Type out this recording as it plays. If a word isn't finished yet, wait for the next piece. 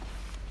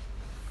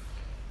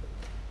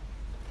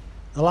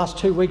The last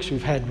 2 weeks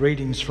we've had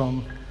readings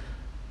from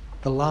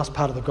the last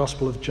part of the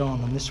Gospel of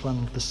John, and this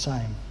one the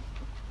same.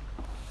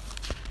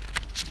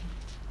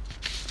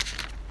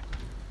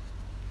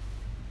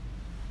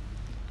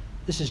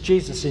 This is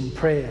Jesus in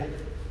prayer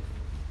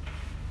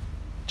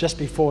just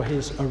before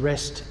his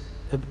arrest,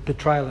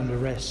 betrayal and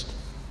arrest.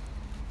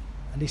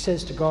 And he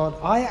says to God,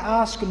 I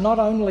ask not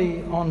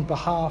only on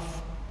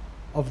behalf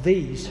of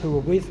these who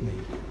are with me,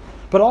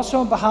 but also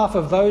on behalf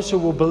of those who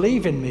will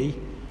believe in me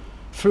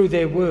through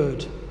their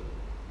word,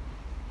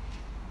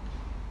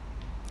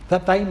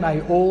 that they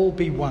may all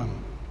be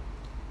one.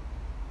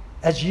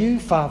 As you,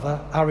 Father,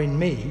 are in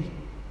me,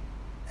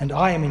 and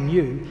I am in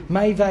you,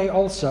 may they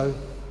also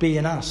be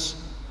in us,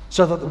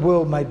 so that the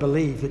world may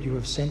believe that you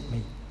have sent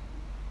me.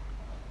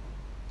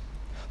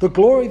 The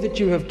glory that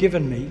you have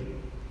given me,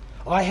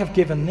 I have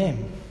given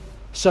them,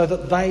 so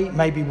that they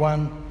may be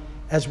one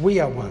as we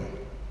are one.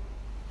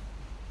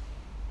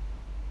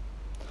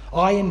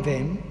 I in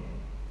them,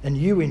 and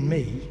you in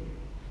me,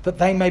 that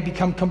they may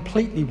become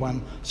completely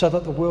one, so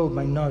that the world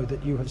may know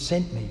that you have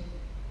sent me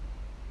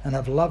and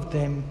have loved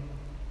them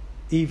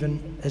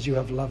even as you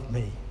have loved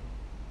me.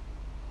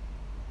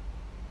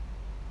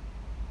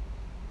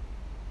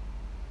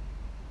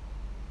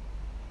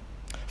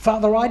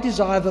 Father, I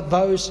desire that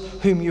those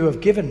whom you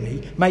have given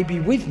me may be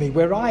with me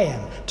where I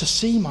am, to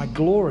see my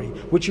glory,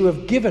 which you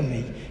have given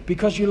me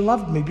because you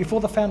loved me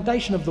before the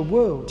foundation of the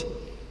world.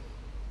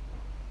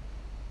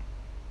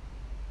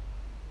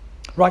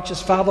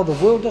 Righteous Father,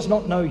 the world does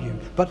not know you,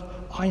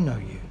 but I know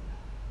you.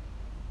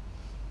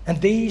 And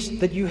these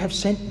that you have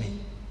sent me,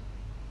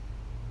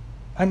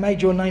 I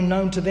made your name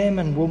known to them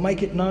and will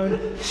make it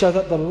known, so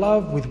that the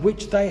love with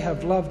which they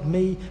have loved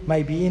me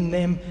may be in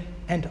them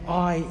and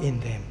I in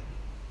them.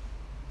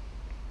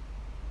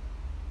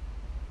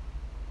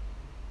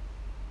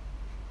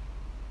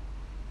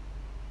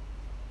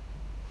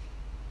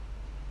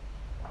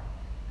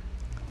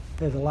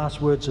 They're the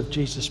last words of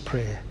Jesus'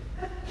 prayer.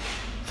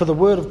 For the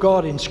word of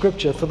God in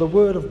Scripture, for the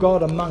word of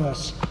God among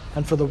us,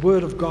 and for the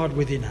word of God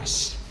within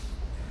us.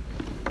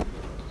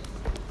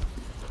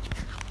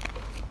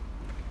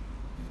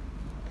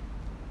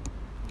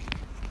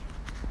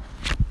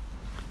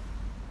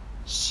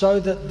 So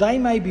that they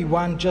may be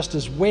one just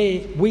as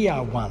we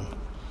are one.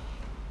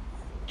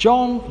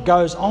 John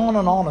goes on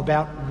and on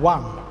about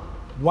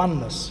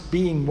oneness,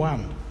 being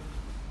one.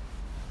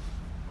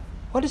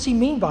 What does he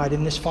mean by it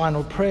in this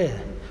final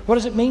prayer? What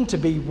does it mean to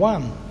be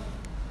one?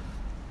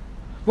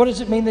 What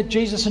does it mean that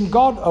Jesus and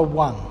God are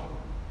one?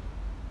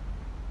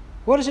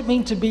 What does it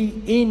mean to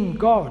be in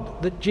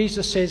God, that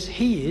Jesus says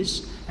he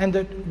is and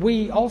that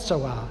we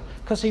also are?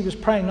 Because he was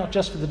praying not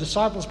just for the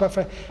disciples but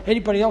for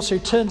anybody else who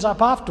turns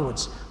up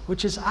afterwards,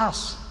 which is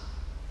us.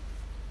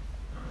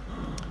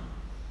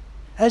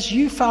 As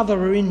you, Father,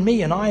 are in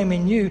me and I am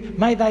in you,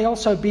 may they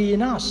also be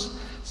in us.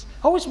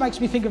 Always makes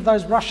me think of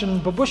those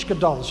Russian babushka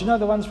dolls. You know,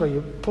 the ones where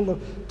you pull the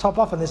top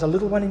off and there's a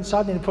little one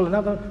inside, and then you pull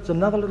another, there's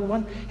another little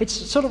one. It's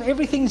sort of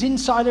everything's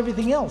inside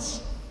everything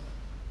else.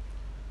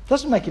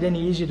 Doesn't make it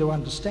any easier to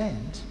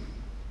understand.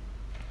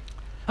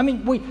 I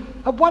mean,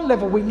 at one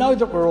level we know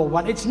that we're all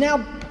one. It's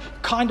now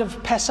kind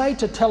of passé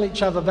to tell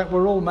each other that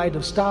we're all made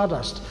of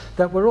stardust,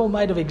 that we're all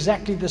made of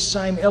exactly the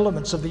same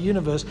elements of the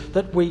universe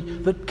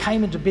that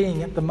came into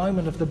being at the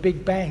moment of the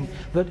Big Bang,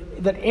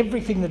 that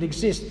everything that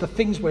exists, the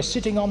things we're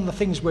sitting on, the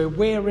things we're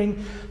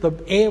wearing, the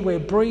air we're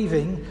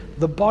breathing,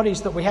 the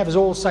bodies that we have is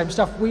all the same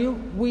stuff.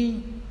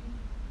 We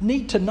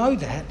need to know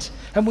that,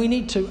 and we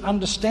need to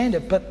understand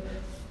it, but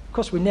of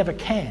course we never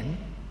can.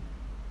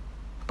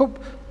 But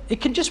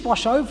it can just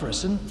wash over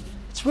us, and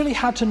it's really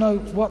hard to know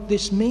what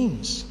this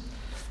means.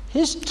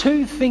 Here's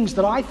two things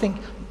that I think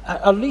are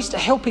at least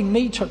helping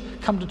me to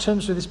come to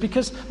terms with this,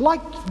 because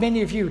like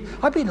many of you,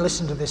 I've been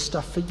listening to this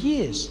stuff for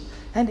years,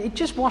 and it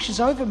just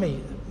washes over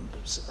me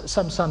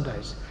some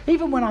Sundays.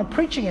 Even when I'm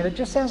preaching it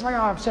just sounds like,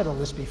 I've said all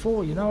this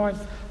before, you know.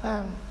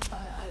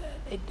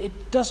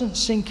 It doesn't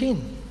sink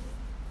in.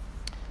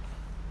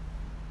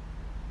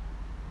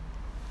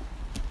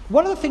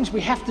 One of the things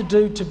we have to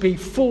do to be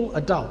full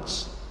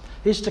adults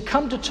is to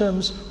come to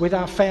terms with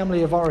our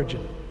family of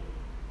origin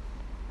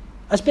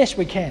as best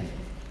we can.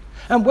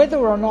 And whether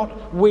or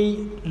not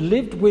we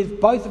lived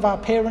with both of our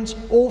parents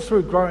all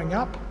through growing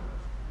up,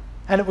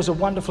 and it was a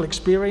wonderful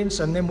experience,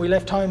 and then we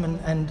left home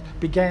and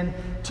began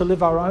to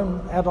live our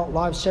own adult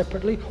lives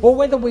separately, or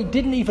whether we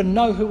didn't even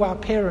know who our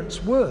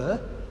parents were,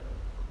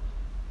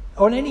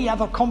 or any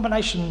other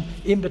combination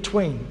in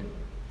between,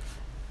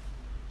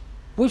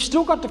 we've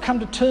still got to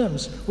come to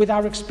terms with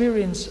our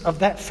experience of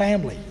that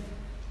family,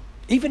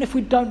 even if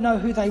we don't know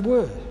who they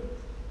were.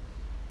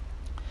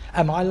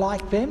 Am I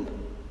like them?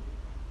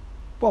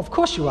 Well, of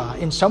course you are,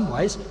 in some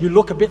ways. You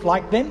look a bit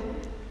like them.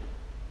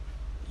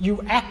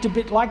 You act a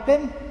bit like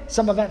them.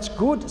 Some of that's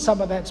good,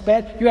 some of that's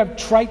bad. You have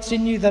traits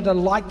in you that are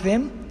like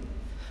them.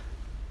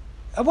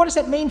 And what does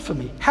that mean for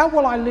me? How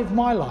will I live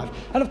my life?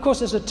 And of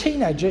course, as a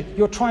teenager,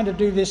 you're trying to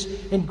do this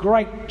in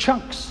great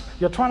chunks.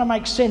 You're trying to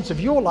make sense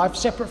of your life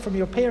separate from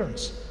your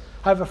parents.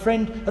 I have a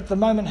friend at the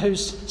moment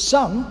whose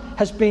son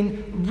has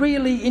been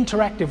really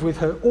interactive with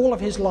her all of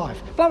his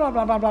life. Blah, blah,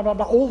 blah, blah, blah, blah,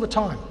 blah, all the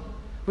time,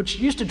 which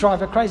used to drive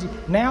her crazy.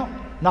 Now,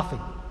 nothing.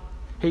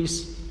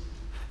 He's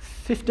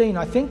 15,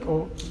 I think,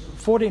 or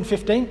 14,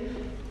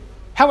 15.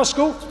 How was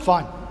school?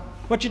 Fine.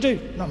 What'd you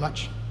do? Not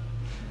much.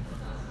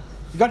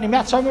 You got any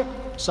maths homework?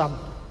 Some.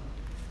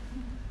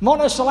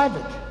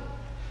 Monosyllabic.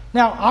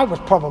 Now,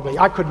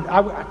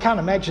 I can't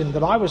imagine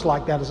that I was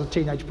like that as a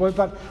teenage boy,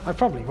 but I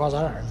probably was,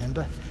 I don't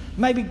remember.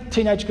 Maybe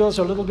teenage girls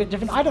are a little bit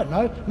different, I don't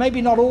know.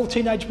 Maybe not all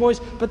teenage boys,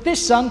 but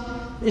this son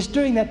is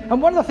doing that.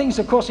 And one of the things,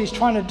 of course, he's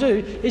trying to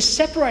do is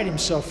separate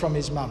himself from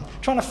his mum,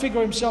 trying to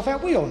figure himself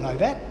out. We all know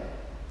that.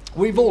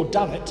 We've all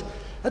done it,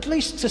 at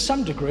least to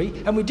some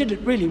degree, and we did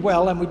it really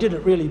well and we did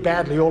it really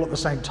badly all at the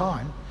same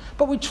time.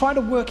 But we try to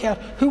work out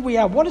who we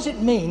are. What does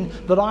it mean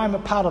that I am a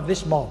part of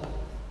this mob?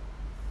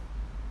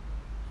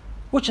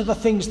 Which are the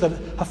things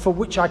for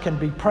which I can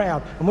be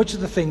proud, and which are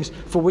the things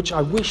for which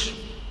I wish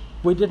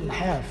we didn't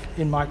have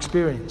in my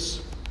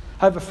experience?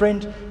 I have a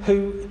friend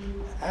who,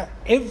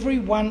 every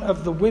one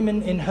of the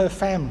women in her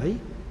family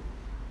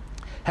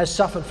has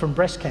suffered from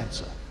breast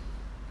cancer.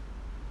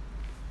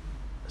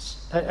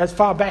 As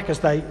far back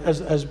as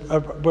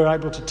we're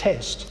able to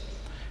test.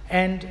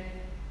 And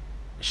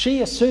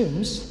she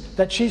assumes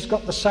that she's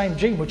got the same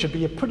gene, which would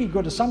be a pretty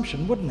good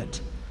assumption, wouldn't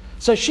it?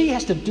 So she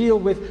has to deal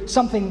with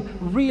something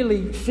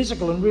really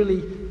physical and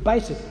really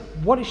basic.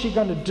 What is she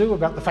going to do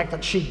about the fact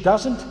that she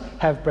doesn't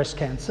have breast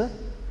cancer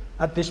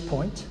at this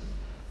point,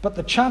 but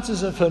the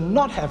chances of her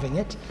not having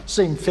it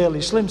seem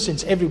fairly slim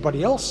since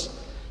everybody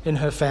else in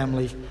her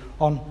family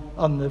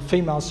on the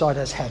female side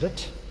has had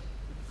it?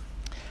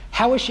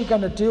 How is she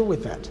going to deal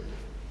with that?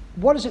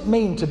 What does it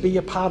mean to be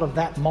a part of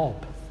that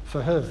mob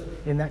for her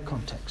in that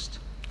context?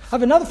 I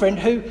have another friend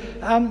who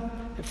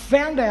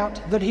found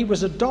out that he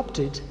was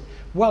adopted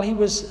while he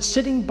was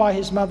sitting by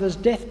his mother's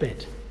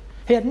deathbed.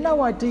 He had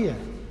no idea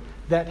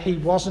that he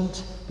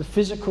wasn't the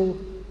physical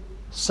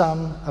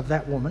son of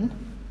that woman,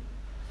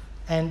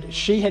 and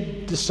she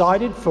had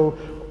decided for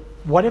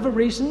whatever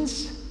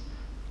reasons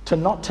to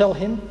not tell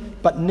him,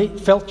 but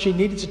felt she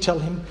needed to tell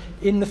him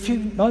in the few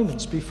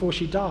moments before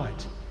she died.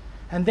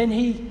 And then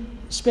he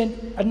spent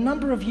a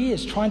number of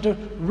years trying to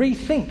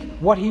rethink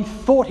what he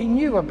thought he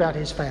knew about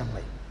his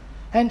family,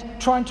 and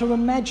trying to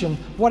imagine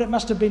what it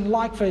must have been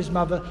like for his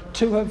mother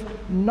to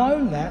have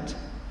known that,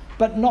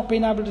 but not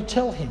been able to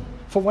tell him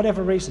for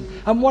whatever reason.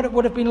 And what it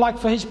would have been like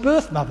for his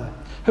birth mother,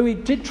 who he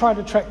did try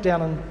to track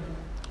down and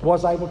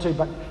was able to,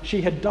 but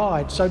she had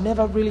died, so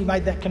never really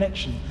made that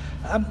connection.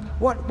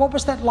 What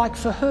was that like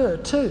for her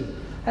too?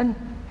 And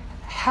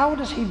how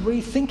does he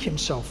rethink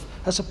himself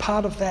as a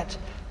part of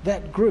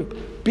that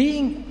group?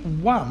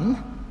 Being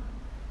one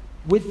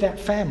with that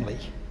family,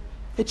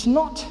 it's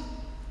not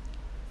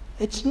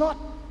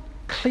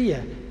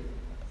clear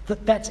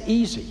that that's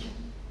easy.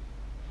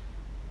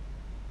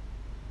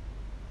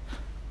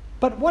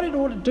 But what it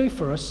ought to do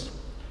for us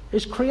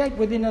is create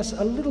within us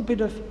a little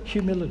bit of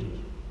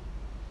humility.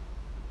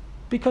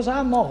 Because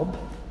our mob,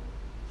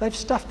 they've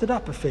stuffed it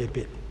up a fair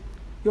bit.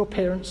 Your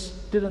parents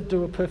didn't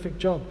do a perfect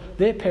job.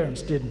 Their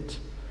parents didn't.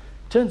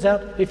 Turns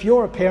out, if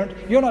you're a parent,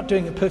 you're not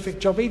doing a perfect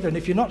job either. And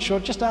if you're not sure,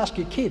 just ask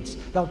your kids.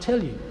 They'll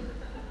tell you.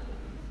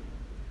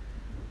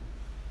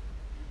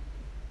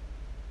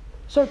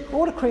 So it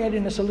ought to create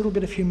in us a little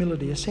bit of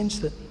humility, a sense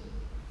that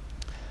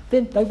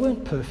then they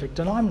weren't perfect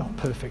and I'm not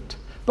perfect,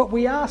 but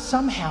we are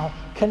somehow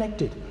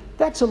connected.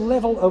 That's a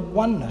level of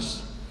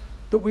oneness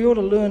that we ought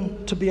to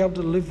learn to be able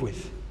to live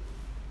with.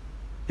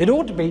 It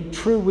ought to be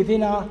true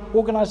within our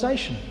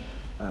organisation.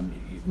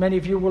 Many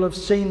of you will have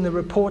seen the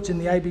reports in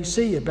the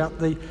ABC about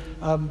the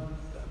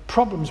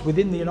problems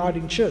within the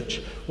Uniting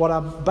Church, what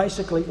are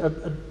basically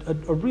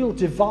a real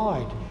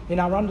divide in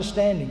our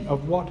understanding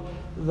of what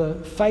the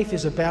faith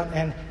is about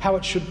and how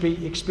it should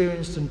be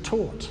experienced and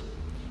taught.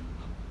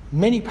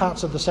 Many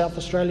parts of the South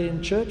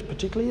Australian church,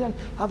 particularly, and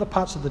other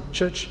parts of the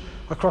church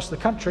across the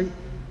country,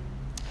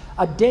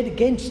 are dead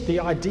against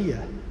the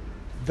idea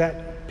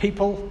that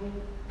people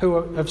who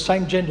are of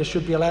same gender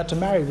should be allowed to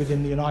marry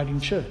within the Uniting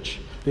Church.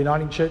 The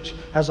Uniting Church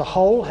as a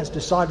whole has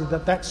decided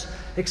that that's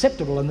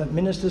acceptable and that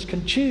ministers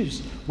can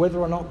choose whether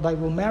or not they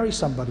will marry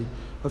somebody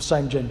of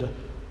same gender.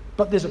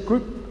 But there's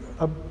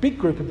a big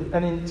group,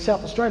 and in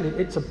South Australia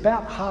it's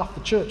about half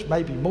the church,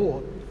 maybe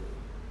more,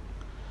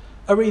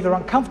 are either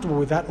uncomfortable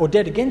with that or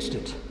dead against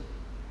it.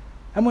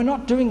 And we're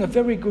not doing a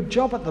very good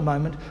job at the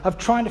moment of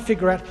trying to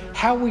figure out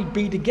how we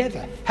be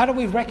together. How do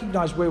we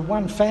recognise we're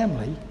one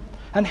family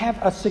and have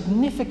a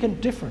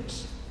significant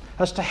difference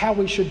as to how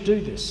we should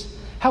do this?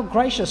 How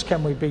gracious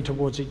can we be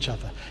towards each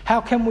other?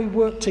 How can we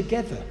work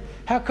together?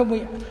 How can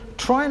we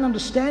try and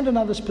understand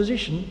another's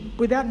position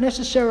without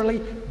necessarily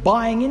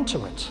buying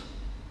into it?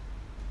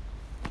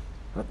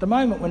 At the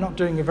moment, we're not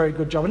doing a very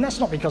good job. And that's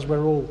not because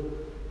we're all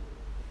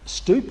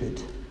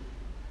stupid.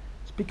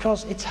 It's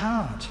because it's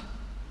hard.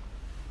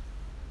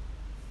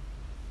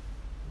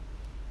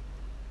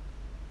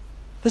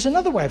 There's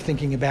another way of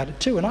thinking about it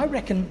too, and I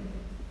reckon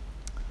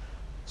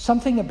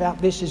something about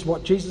this is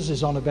what Jesus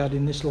is on about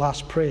in this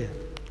last prayer.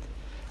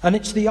 And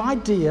it's the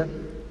idea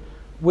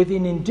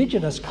within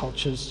Indigenous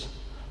cultures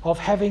of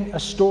having a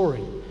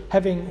story,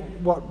 having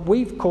what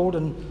we've called,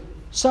 and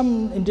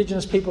some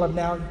Indigenous people have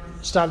now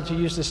started to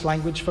use this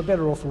language for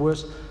better or for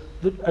worse,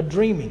 a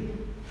dreaming.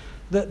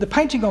 The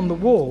painting on the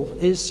wall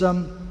is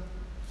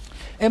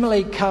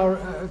Emily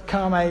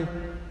Carme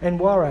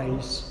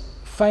Nware's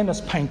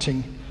famous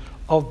painting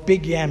of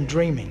Big Yam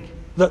dreaming.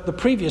 The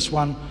previous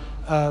one,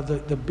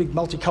 the big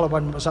multicoloured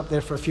one was up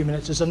there for a few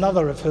minutes, is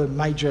another of her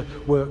major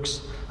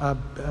works,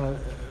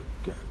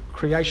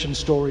 Creation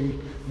Story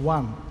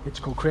 1. It's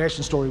called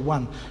Creation Story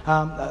 1.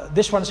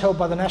 This one's held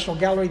by the National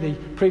Gallery. The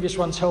previous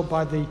one's held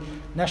by the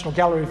National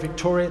Gallery of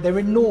Victoria. They're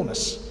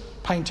enormous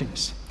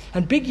paintings.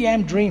 And Big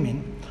Yam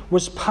Dreaming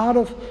was part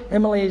of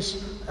Emily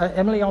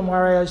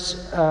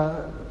Nware's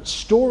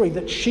story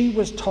that she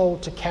was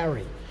told to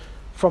carry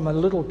from a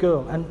little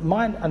girl. And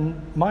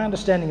my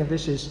understanding of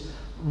this is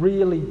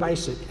really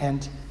basic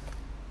and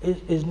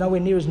is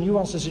nowhere near as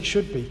nuanced as it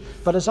should be.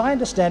 But as I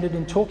understand it,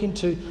 in talking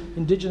to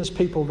Indigenous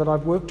people that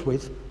I've worked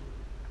with,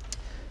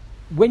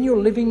 when you're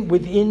living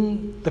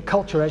within the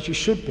culture as you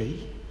should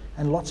be,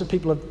 and lots of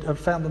people have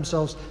found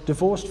themselves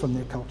divorced from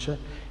their culture,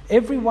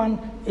 everyone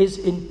is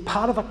in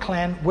part of a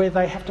clan where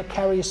they have to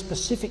carry a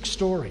specific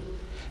story.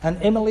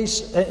 And Emily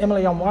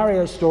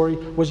Nware's story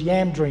was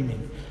yam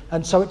dreaming.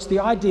 And so it's the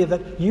idea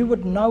that you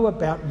would know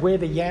about where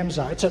the yams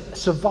are. It's a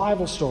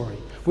survival story.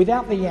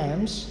 Without the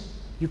yams,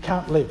 you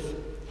can't live.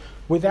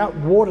 Without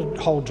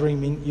waterhole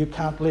dreaming, you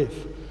can't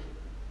live.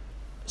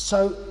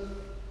 So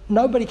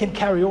nobody can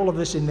carry all of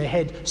this in their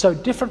head. So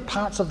different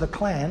parts of the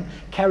clan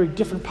carry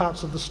different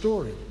parts of the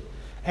story.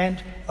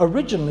 And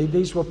originally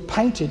these were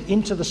painted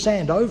into the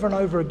sand over and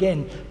over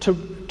again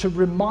to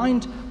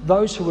remind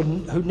those who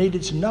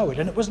needed to know it.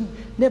 And it wasn't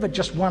never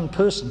just one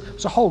person, it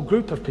was a whole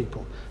group of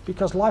people,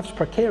 because life's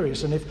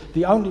precarious, and if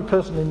the only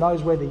person who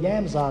knows where the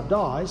yams are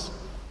dies,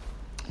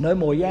 no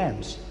more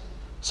yams.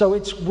 So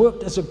it's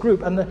worked as a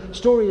group, and the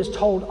story is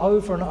told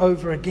over and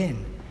over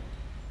again.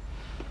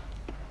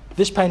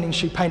 This painting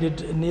she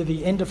painted near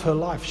the end of her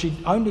life. She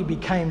only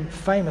became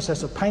famous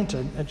as a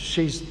painter, and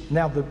she's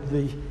now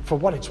for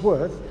what it's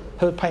worth,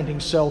 her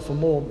paintings sell for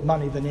more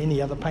money than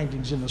any other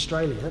paintings in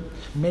Australia.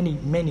 Many,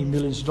 many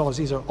millions of dollars.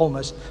 These are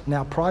almost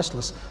now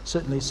priceless,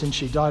 certainly since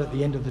she died at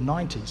the end of the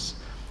 90s.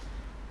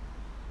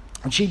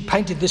 And she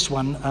painted this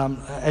one,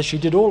 as she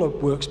did all her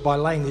works, by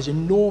laying these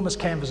enormous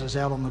canvases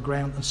out on the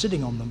ground and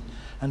sitting on them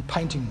and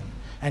painting them.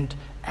 And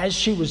as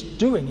she was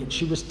doing it,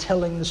 she was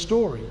telling the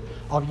story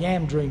of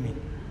yam dreaming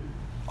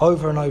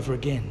over and over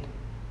again.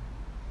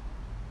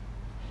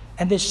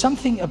 And there's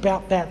something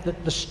about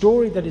that the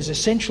story that is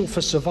essential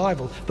for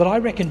survival, that I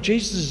reckon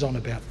Jesus is on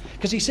about.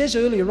 Because he says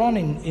earlier on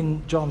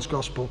in John's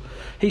Gospel,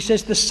 he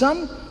says, the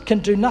Son can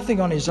do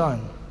nothing on his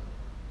own,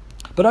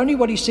 but only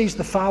what he sees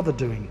the Father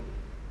doing.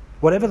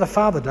 Whatever the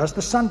Father does,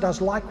 the Son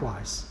does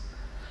likewise.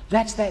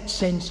 That's that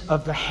sense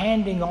of the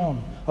handing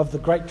on of the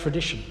great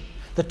tradition,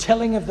 the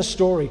telling of the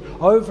story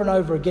over and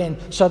over again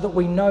so that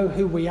we know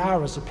who we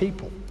are as a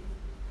people.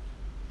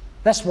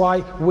 That's why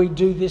we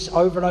do this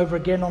over and over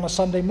again on a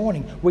Sunday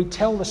morning. We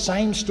tell the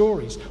same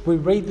stories. We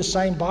read the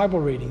same Bible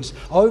readings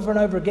over and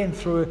over again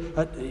through,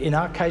 in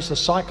our case, a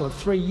cycle of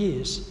 3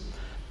 years,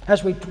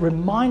 as we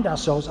remind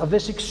ourselves of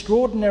this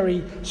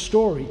extraordinary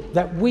story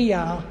that we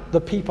are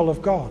the people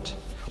of God.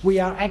 We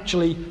are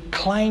actually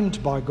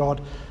claimed by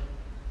God.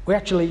 We're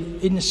actually,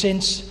 in a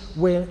sense,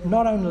 we're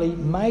not only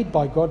made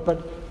by God,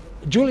 but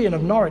Julian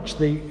of Norwich,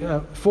 the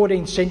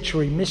 14th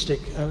century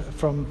mystic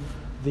from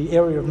the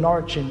area of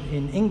Norwich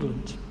in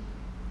England,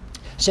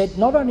 said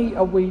not only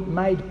are we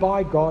made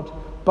by God,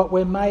 but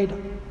we're made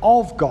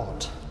of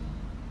God.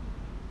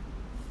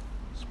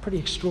 It's a pretty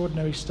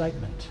extraordinary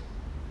statement.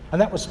 And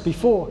that was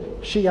before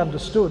she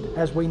understood,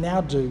 as we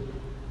now do,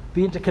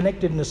 the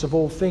interconnectedness of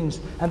all things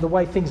and the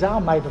way things are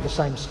made of the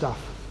same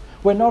stuff.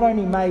 We're not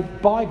only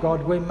made by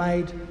God, we're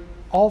made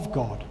of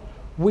God.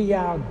 We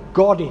are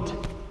Godded,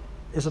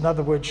 is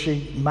another word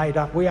she made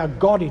up. We are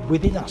Godded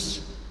within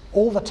us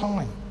all the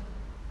time.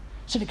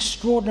 It's an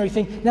extraordinary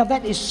thing. Now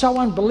that is so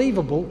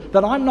unbelievable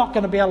that I'm not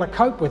going to be able to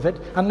cope with it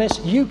unless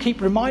you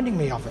keep reminding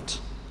me of it.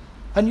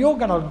 And you're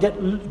going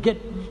to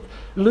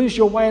lose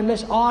your way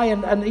unless I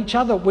and each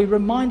other, we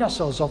remind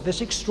ourselves of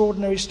this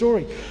extraordinary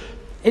story.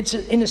 It's,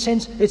 in a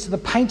sense, it's the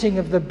painting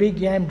of the Big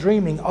Yam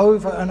dreaming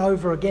over and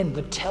over again,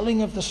 the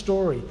telling of the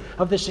story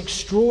of this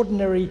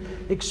extraordinary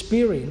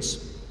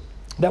experience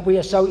that we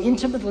are so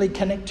intimately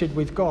connected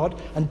with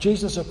God. And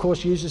Jesus, of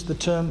course, uses the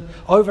term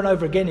over and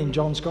over again in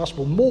John's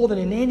Gospel, more than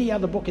in any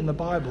other book in the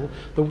Bible,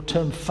 the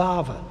term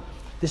Father.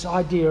 This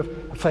idea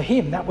of, for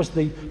him, that was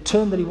the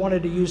term that he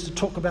wanted to use to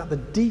talk about the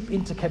deep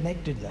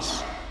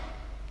interconnectedness.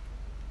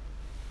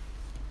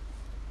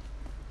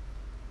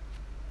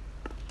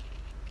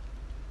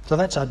 So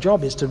that's our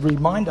job, is to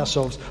remind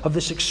ourselves of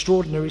this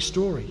extraordinary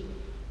story.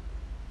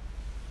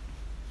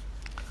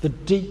 The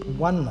deep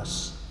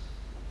oneness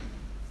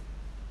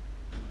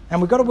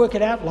And we've got to work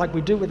it out like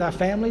we do with our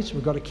families.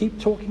 We've got to keep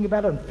talking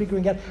about it and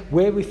figuring out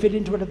where we fit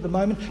into it at the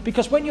moment.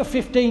 Because when you're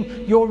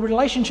 15, your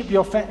relationship with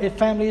your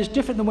family is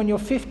different than when you're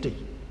 50.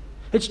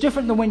 It's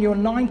different than when you're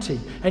 90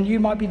 and you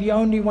might be the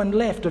only one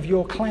left of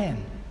your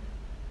clan.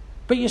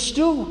 But you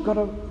still got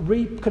to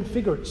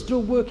reconfigure it,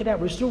 still work it out.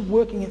 We're still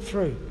working it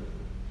through.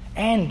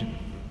 And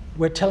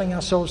we're telling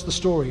ourselves the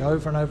story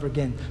over and over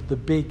again, the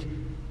big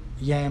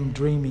yam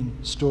dreaming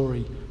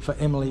story for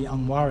Emily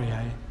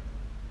Unwarrier,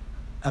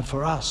 and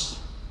for us,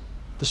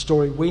 the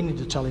story we need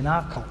to tell in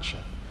our culture,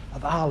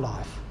 of our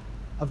life,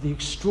 of the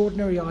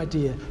extraordinary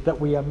idea that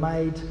we are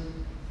made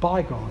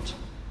by God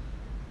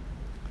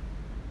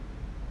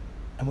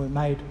and we're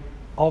made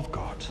of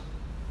God.